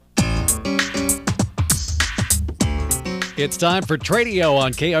It's time for Tradio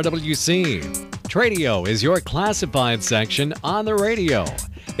on KRWC. Tradio is your classified section on the radio.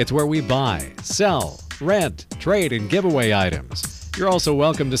 It's where we buy, sell, rent, trade, and give away items. You're also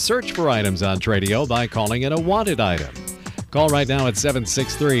welcome to search for items on Tradio by calling in a wanted item. Call right now at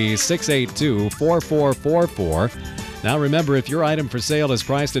 763-682-4444. Now remember, if your item for sale is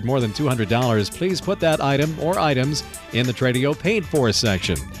priced at more than $200, please put that item or items in the Tradio Paid For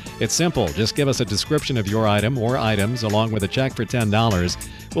section. It's simple. Just give us a description of your item or items along with a check for $10.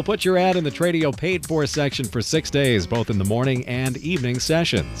 We'll put your ad in the Tradio Paid For section for 6 days, both in the morning and evening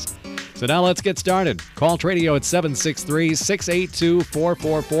sessions. So now let's get started. Call Tradio at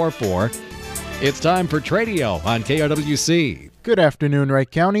 763-682-4444. It's time for Tradio on KRWC. Good afternoon, Wright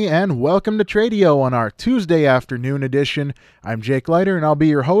County, and welcome to Tradio on our Tuesday afternoon edition. I'm Jake Leiter, and I'll be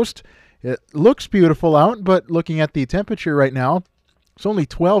your host. It looks beautiful out, but looking at the temperature right now, it's only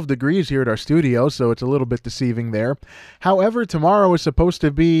 12 degrees here at our studio, so it's a little bit deceiving there. However, tomorrow is supposed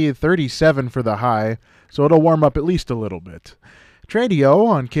to be 37 for the high, so it'll warm up at least a little bit. Tradio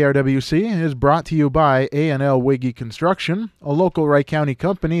on KRWC is brought to you by A&L Wiggy Construction, a local Wright County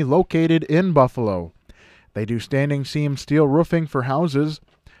company located in Buffalo. They do standing seam steel roofing for houses,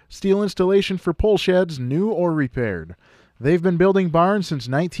 steel installation for pole sheds, new or repaired. They've been building barns since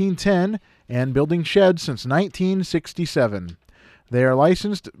 1910 and building sheds since 1967. They are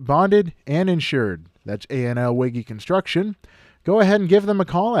licensed, bonded, and insured. That's A&L Wiggy Construction. Go ahead and give them a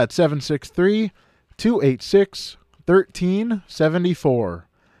call at 763-286-1374.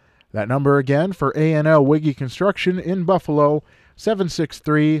 That number again for A&L Wiggy Construction in Buffalo,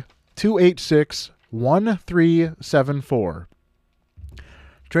 763-286-1374.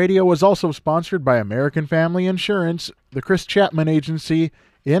 Tradio was also sponsored by American Family Insurance, the Chris Chapman Agency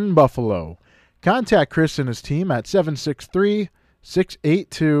in Buffalo. Contact Chris and his team at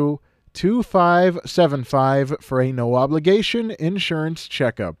 763-682-2575 for a no-obligation insurance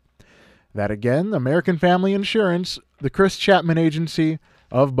checkup. That again, American Family Insurance, the Chris Chapman Agency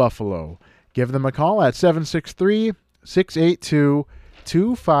of Buffalo. Give them a call at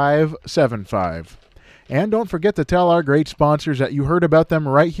 763-682-2575. And don't forget to tell our great sponsors that you heard about them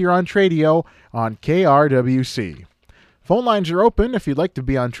right here on Tradio on KRWC. Phone lines are open if you'd like to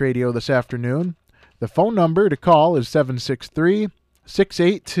be on Tradio this afternoon. The phone number to call is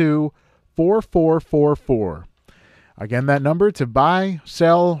 763-682-4444. Again, that number to buy,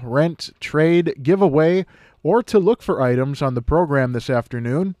 sell, rent, trade, give away, or to look for items on the program this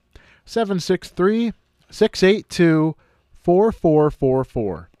afternoon,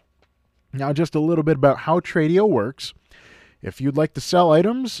 763-682-4444. Now, just a little bit about how Tradio works. If you'd like to sell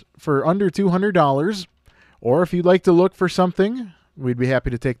items for under $200, or if you'd like to look for something, we'd be happy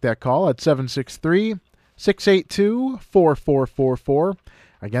to take that call at 763-682-4444.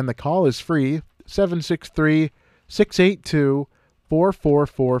 Again, the call is free,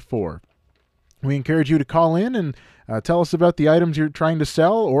 763-682-4444. We encourage you to call in and tell us about the items you're trying to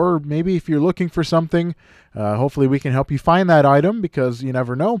sell, or maybe if you're looking for something, hopefully we can help you find that item, because you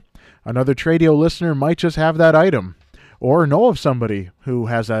never know. Another Tradio listener might just have that item or know of somebody who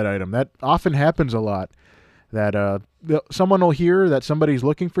has that item. That often happens a lot, that someone will hear that somebody's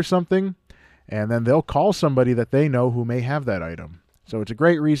looking for something, and then they'll call somebody that they know who may have that item. So it's a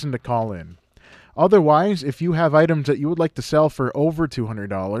great reason to call in. Otherwise, if you have items that you would like to sell for over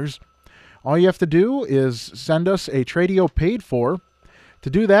 $200, all you have to do is send us a Tradio Paid For.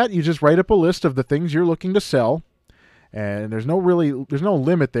 To do that, you just write up a list of the things you're looking to sell, and there's no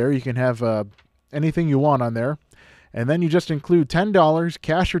limit there. You can have anything you want on there, and then you just include $10,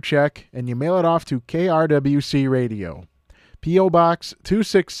 cash or check, and you mail it off to KRWC Radio, P.O. Box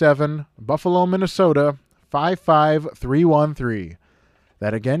 267, Buffalo, Minnesota 55313.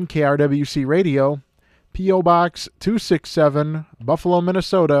 That again, KRWC Radio, P.O. Box 267, Buffalo,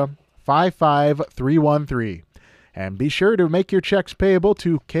 Minnesota 55313. And be sure to make your checks payable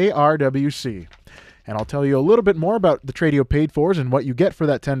to KRWC. And I'll tell you a little bit more about the Tradio Paid Fors and what you get for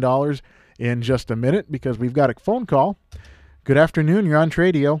that $10 in just a minute, because we've got a phone call. Good afternoon. You're on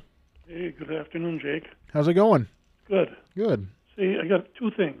Tradio. Hey, good afternoon, Jake. How's it going? Good. Good. See, I got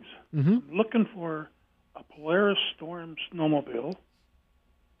two things. Mm-hmm. I'm looking for a Polaris Storm snowmobile,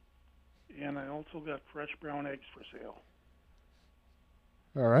 and I also got fresh brown eggs for sale.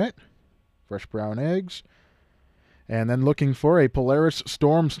 All right. Fresh brown eggs. And then looking for a Polaris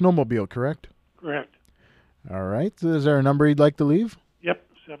Storm snowmobile, correct? Correct. All right. Is there a number you'd like to leave? Yep,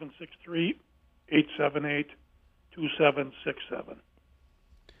 763-878-2767.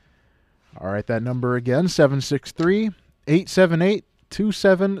 All right, that number again,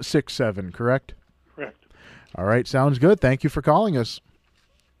 763-878-2767, correct? Correct. All right, sounds good. Thank you for calling us.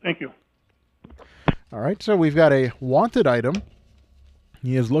 Thank you. All right, so we've got a wanted item.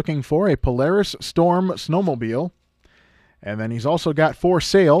 He is looking for a Polaris Storm snowmobile. And then he's also got for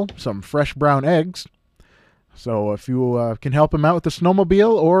sale some fresh brown eggs. So if you can help him out with the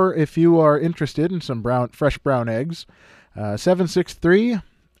snowmobile, or if you are interested in some fresh brown eggs,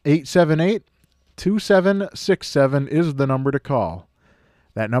 763-878-2767 is the number to call.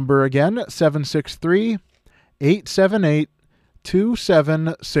 That number again,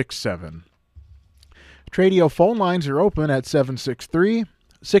 763-878-2767. Tradio phone lines are open at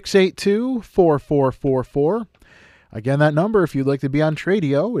 763-682-4444. Again, that number, if you'd like to be on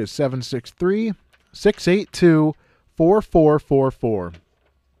Tradio, is 763-682-4444.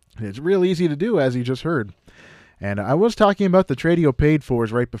 It's real easy to do, as you just heard. And I was talking about the Tradio paid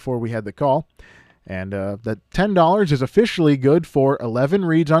fors right before we had the call. And that $10 is officially good for 11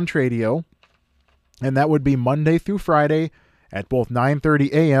 reads on Tradio. And that would be Monday through Friday at both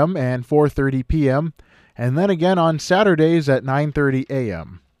 9:30 a.m. and 4:30 p.m. And then again on Saturdays at 9:30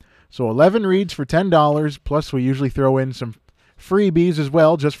 a.m. So 11 reads for $10, plus we usually throw in some freebies as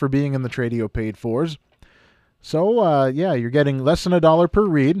well, just for being in the Tradio paid fors. So, yeah, you're getting less than $1 per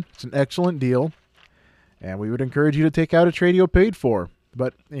read. It's an excellent deal. And we would encourage you to take out a Tradio paid for.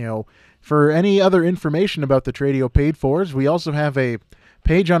 But, you know, for any other information about the Tradio paid fors, we also have a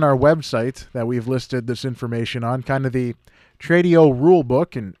page on our website that we've listed this information on, kind of the Tradio rule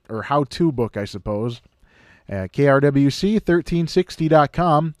book, or how-to book, I suppose.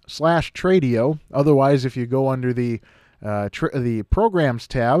 krwc1360.com/Tradio. Otherwise, if you go under the Programs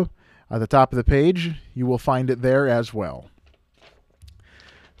tab at the top of the page, you will find it there as well.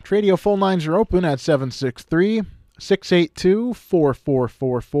 Tradio phone lines are open at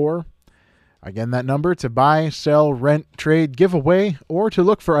 763-682-4444. Again, that number to buy, sell, rent, trade, give away, or to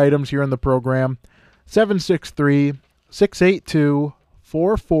look for items here in the program,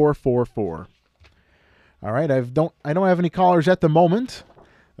 763-682-4444. All right, I don't have any callers at the moment.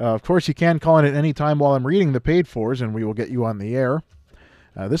 Of course, you can call in at any time while I'm reading the paid fors, and we will get you on the air.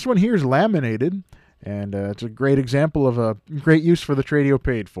 This one here is laminated, and it's a great example of a great use for the Tradio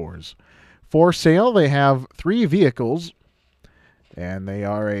paid fors. For sale, they have 3 vehicles, and they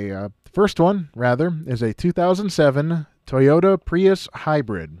are first one, is a 2007 Toyota Prius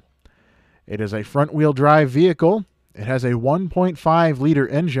Hybrid. It is a front-wheel drive vehicle. It has a 1.5-liter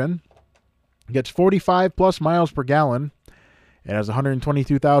engine. Gets 45 plus miles per gallon. It has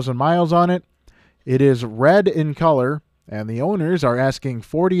 122,000 miles on it. It is red in color, and the owners are asking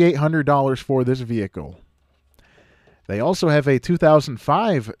 $4,800 for this vehicle. They also have a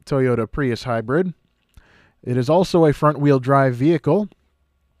 2005 Toyota Prius Hybrid. It is also a front-wheel drive vehicle.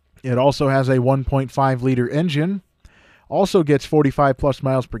 It also has a 1.5-liter engine. Also gets 45 plus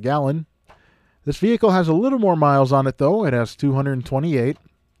miles per gallon. This vehicle has a little more miles on it, though. It has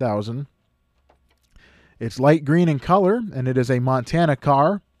 228,000. It's light green in color, and it is a Montana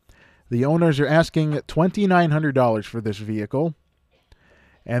car. The owners are asking $2,900 for this vehicle.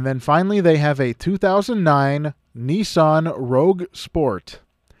 And then finally, they have a 2009 Nissan Rogue Sport.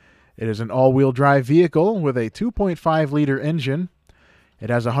 It is an all-wheel drive vehicle with a 2.5-liter engine. It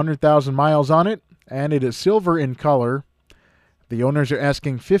has 100,000 miles on it, and it is silver in color. The owners are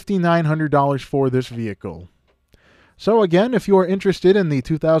asking $5,900 for this vehicle. So again, if you are interested in the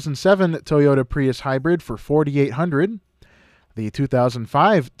 2007 Toyota Prius Hybrid for $4,800, the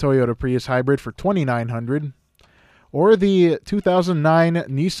 2005 Toyota Prius Hybrid for $2,900, or the 2009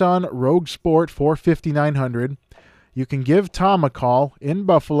 Nissan Rogue Sport for $5,900, you can give Tom a call in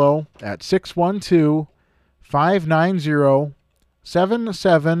Buffalo at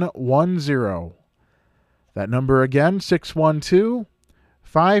 612-590-7710. That number again,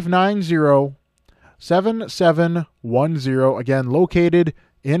 612-590-7710. Again, located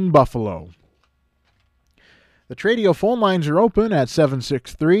in Buffalo. The Tradio phone lines are open at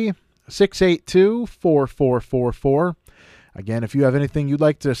 763-682-4444. Again, if you have anything you'd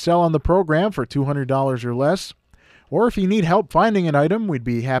like to sell on the program for $200 or less, or if you need help finding an item, we'd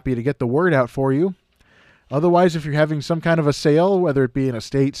be happy to get the word out for you. Otherwise, if you're having some kind of a sale, whether it be an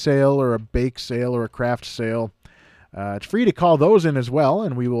estate sale or a bake sale or a craft sale, it's free to call those in as well,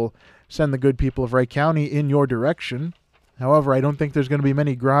 and we will send the good people of Wright County in your direction. However, I don't think there's going to be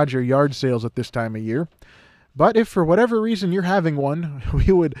many garage or yard sales at this time of year. But if for whatever reason you're having one,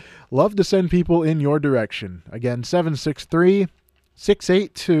 we would love to send people in your direction. Again,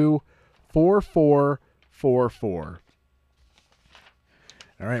 763-682-4444.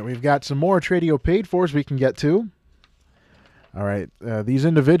 All right, we've got some more Tradio paid fors we can get to. All right, these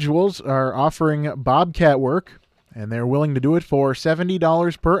individuals are offering Bobcat work, and they're willing to do it for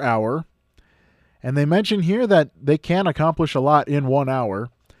 $70 per hour. And they mention here that they can accomplish a lot in 1 hour.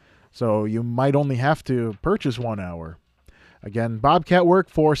 So you might only have to purchase 1 hour. Again, Bobcat work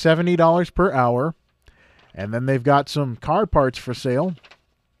for $70 per hour. And then they've got some car parts for sale.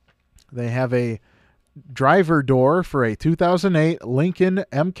 They have a driver door for a 2008 Lincoln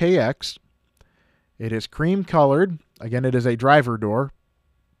MKX. It is cream colored. Again, it is a driver door.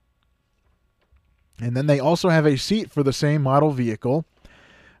 And then they also have a seat for the same model vehicle.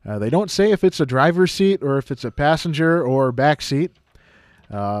 They don't say if it's a driver's seat or if it's a passenger or back seat.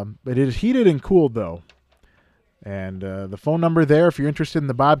 But it is heated and cooled, though. And the phone number there, if you're interested in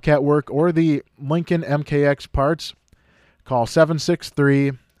the Bobcat work or the Lincoln MKX parts, call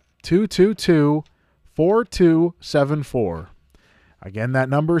 763-222-4274. Again, that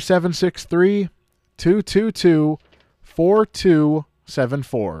number,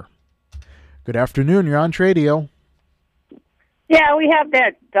 763-222-4274. Good afternoon. You're on Tradio. Yeah, we have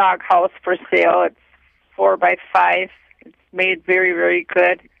that dog house for sale. It's 4x5. It's made very, very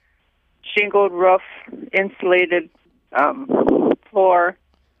good. Shingled roof, insulated floor,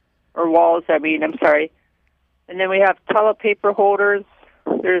 or walls, I'm sorry. And then we have toilet paper holders.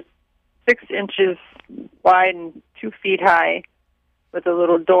 There's 6 inches wide and 2 feet high with a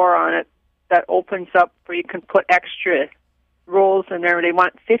little door on it that opens up where you can put extra rolls in there. They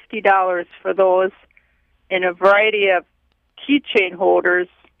want $50 for those, and a variety of keychain holders,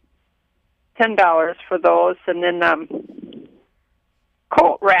 $10 for those, and then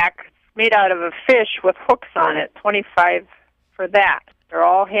coat rack made out of a fish with hooks on it, $25 for that. They're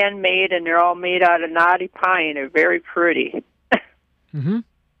all handmade, and they're all made out of knotty pine. They're very pretty. Mm-hmm.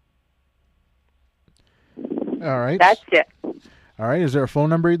 All right. That's it. All right. Is there a phone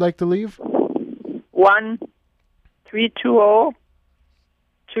number you'd like to leave?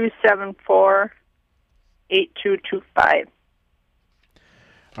 1-320-274-8225.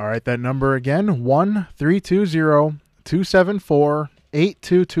 All right. That number again,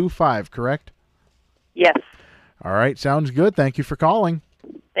 1-320-274-8225, correct? Yes. All right. Sounds good. Thank you for calling.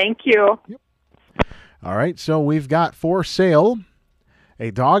 Thank you. Yep. All right. So we've got for sale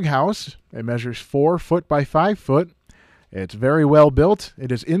a dog house. It measures 4 foot by 5 foot. It's very well built.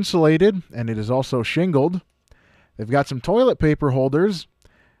 It is insulated, and it is also shingled. They've got some toilet paper holders.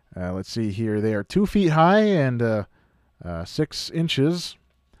 Let's see here. They are 2 feet high and 6 inches.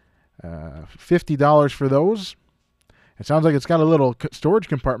 $50 for those. It sounds like it's got a little storage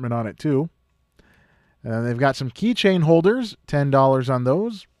compartment on it, too. They've got some keychain holders, $10 on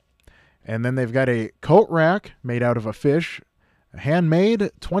those. And then they've got a coat rack made out of a fish,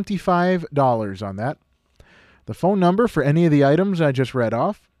 handmade, $25 on that. The phone number for any of the items I just read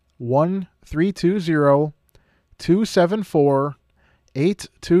off,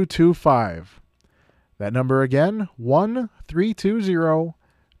 1-320-274-8225. That number again,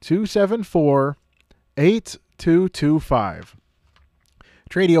 1-320-274-8225.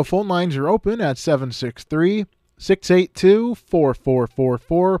 Tradio phone lines are open at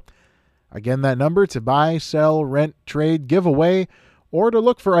 763-682-4444. Again, that number to buy, sell, rent, trade, give away, or to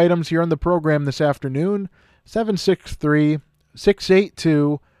look for items here on the program this afternoon,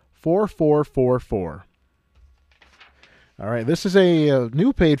 763-682-4444. All right, this is a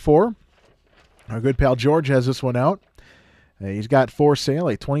new paid for. Our good pal George has this one out. He's got for sale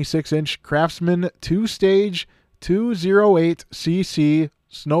a 26-inch Craftsman 2-stage 208cc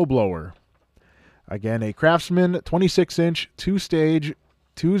snowblower. Again, a Craftsman 26-inch 2-stage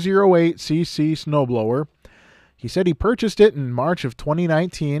 208cc snowblower. He said he purchased it in March of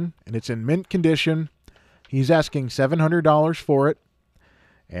 2019, and it's in mint condition. He's asking $700 for it.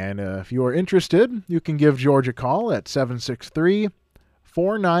 And if you are interested, you can give George a call at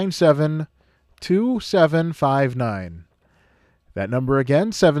 763-497-2759. That number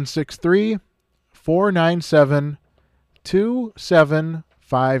again,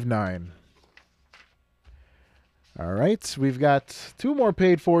 763-497-2759. All right, we've got 2 more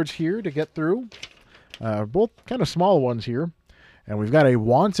paid forwards here to get through. Both kind of small ones here. And we've got a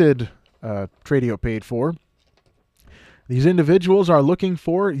wanted Tradio paid for. These individuals are looking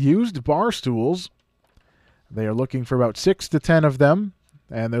for used bar stools. They are looking for about 6 to 10 of them,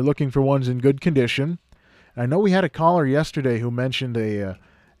 and they're looking for ones in good condition. I know we had a caller yesterday who mentioned a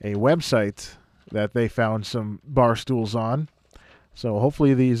website that they found some bar stools on. So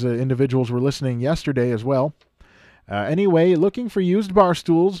hopefully these individuals were listening yesterday as well. Anyway, looking for used bar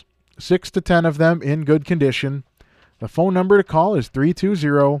stools, 6 to 10 of them in good condition. The phone number to call is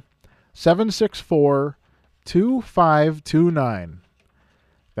 320-764-2529.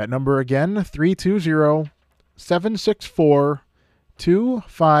 That number again,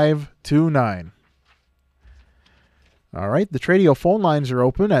 320-764-2529. All right, the Tradio phone lines are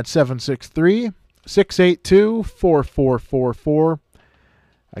open at 763-682-4444.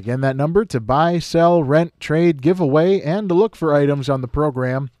 Again, that number to buy, sell, rent, trade, give away, and to look for items on the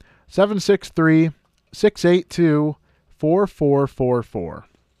program, 763-682-4444.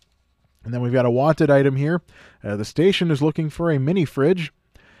 And then we've got a wanted item here. The station is looking for a mini fridge,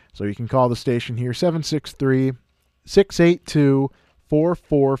 so you can call the station here,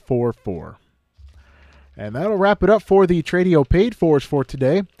 763-682-4444. And that'll wrap it up for the Tradio Paid Fors for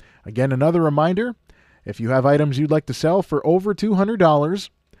today. Again, another reminder, if you have items you'd like to sell for over $200,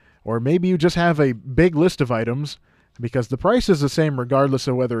 or maybe you just have a big list of items, because the price is the same regardless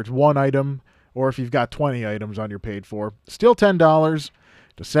of whether it's one item or if you've got 20 items on your paid for, still $10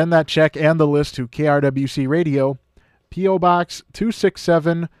 to send that check and the list to KRWC Radio, P.O. Box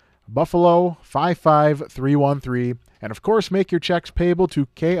 267, Buffalo 55313, and of course make your checks payable to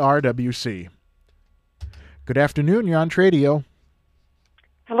KRWC. Good afternoon, you're on Tradio.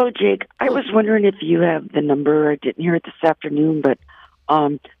 Hello, Jake. I was wondering if you have the number. I didn't hear it this afternoon, but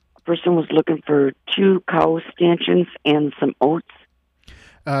a person was looking for 2 cow stanchions and some oats.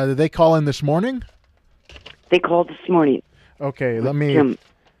 Did they call in this morning? They called this morning. Okay, let me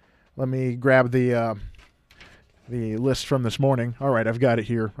grab the list from this morning. All right, I've got it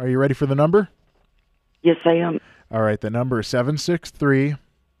here. Are you ready for the number? Yes, I am. All right, the number is 763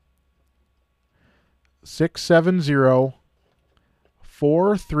 670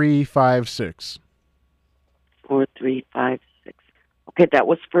 4356. 4356. Okay, that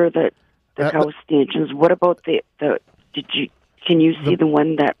was for the cow stanchions. What about can you see the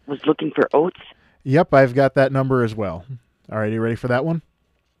one that was looking for oats? Yep, I've got that number as well. All right, you ready for that one?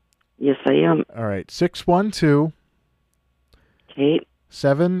 Yes, I am. All right, 612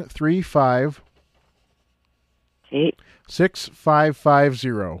 735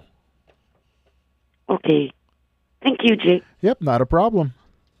 6550. Okay. Thank you, Jake. Yep, not a problem.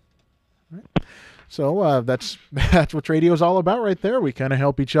 All right. So that's what radio is all about right there. We kind of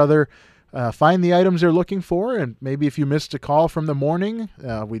help each other find the items they're looking for, and maybe if you missed a call from the morning,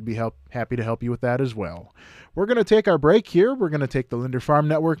 we'd be happy to help you with that as well. We're going to take our break here. We're going to take the Linder Farm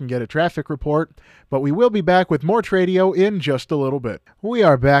Network and get a traffic report, but we will be back with more Tradio in just a little bit. We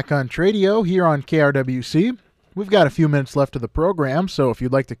are back on Tradio here on KRWC. We've got a few minutes left of the program, so if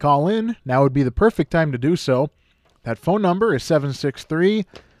you'd like to call in, now would be the perfect time to do so. That phone number is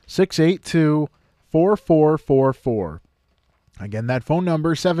 763-682-4444. Again, that phone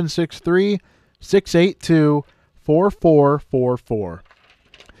number, 763-682-4444.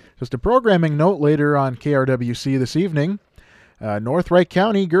 Just a programming note later on KRWC this evening. North Wright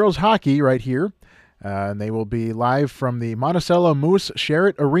County girls hockey right here. And they will be live from the Monticello Moose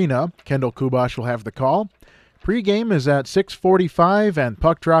Sherritt Arena. Kendall Kubash will have the call. Pre-game is at 6:45 and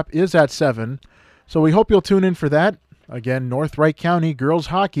puck drop is at 7. So we hope you'll tune in for that. Again, North Wright County girls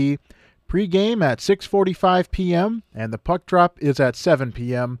hockey. Pre-game at 6:45 p.m. and the puck drop is at 7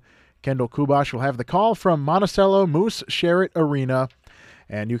 p.m. Kendall Kubash will have the call from Monticello Moose Sherritt Arena.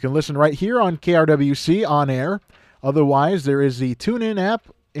 And you can listen right here on KRWC on air. Otherwise, there is the TuneIn app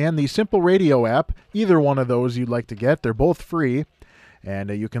and the Simple Radio app. Either one of those you'd like to get. They're both free. And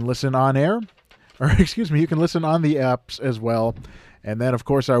you can listen on air. Or, you can listen on the apps as well. And then, of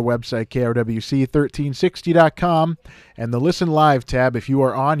course, our website, krwc1360.com, and the Listen Live tab if you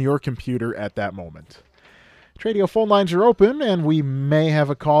are on your computer at that moment. Tradio phone lines are open, and we may have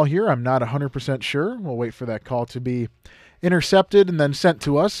a call here. I'm not 100% sure. We'll wait for that call to be intercepted and then sent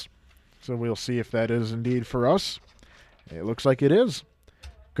to us. So we'll see if that is indeed for us. It looks like it is.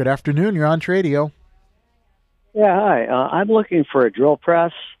 Good afternoon. You're on Tradio. Yeah, hi. I'm looking for a drill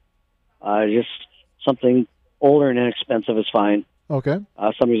press. Just something older and inexpensive is fine. Okay.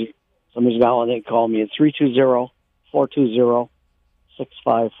 Somebody's got one. They can call me at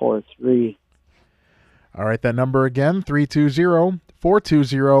 320-420-6543. All right, that number again,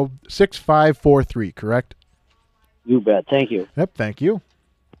 320-420-6543, correct? You bet. Thank you. Yep, thank you.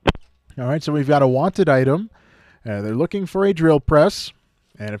 All right, so we've got a wanted item. They're looking for a drill press,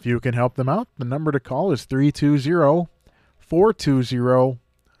 and if you can help them out, the number to call is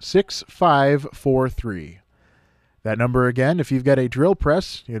 320-420-6543. That number again, if you've got a drill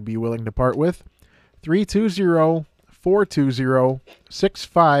press you'd be willing to part with,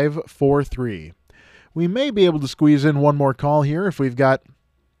 320-420-6543. We may be able to squeeze in one more call here if we've got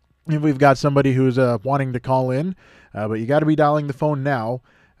somebody who's wanting to call in, but you got to be dialing the phone now.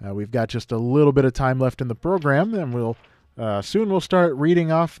 We've got just a little bit of time left in the program, and we'll start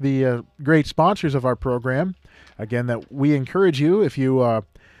reading off the great sponsors of our program. Again, that we encourage you, if you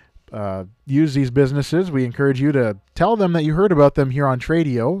use these businesses, we encourage you to tell them that you heard about them here on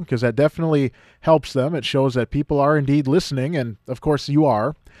Tradio, because that definitely helps them. It shows that people are indeed listening, and of course you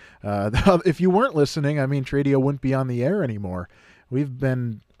are. If you weren't listening, Tradio wouldn't be on the air anymore.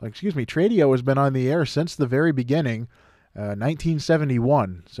 Tradio has been on the air since the very beginning,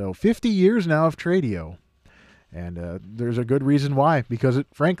 1971. So 50 years now of Tradio. And there's a good reason why, because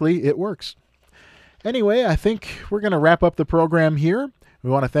frankly, it works. Anyway, I think we're going to wrap up the program here. We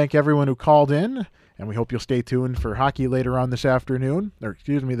want to thank everyone who called in, and we hope you'll stay tuned for hockey later on this evening.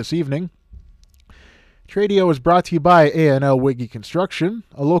 Tradio is brought to you by A&L Wiggy Construction,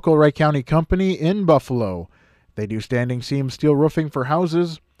 a local Wright County company in Buffalo. They do standing seam steel roofing for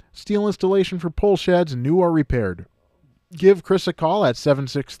houses, steel installation for pole sheds, new or repaired. Give Chris a call at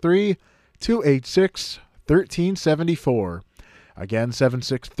 763-286-1374. Again,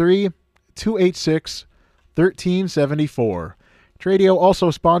 763-286-1374. Tradio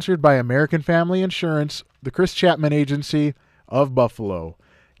also sponsored by American Family Insurance, the Chris Chapman Agency of Buffalo.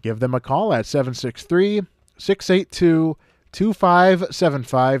 Give them a call at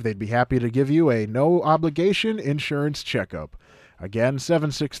 763-682-2575. They'd be happy to give you a no-obligation insurance checkup. Again,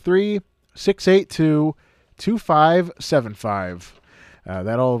 763-682-2575.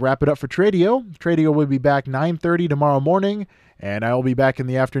 That'll wrap it up for Tradio. Tradio will be back 9:30 tomorrow morning, and I will be back in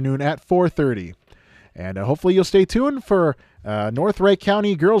the afternoon at 4:30. And hopefully you'll stay tuned for North Wright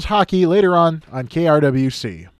County girls hockey later on KRWC.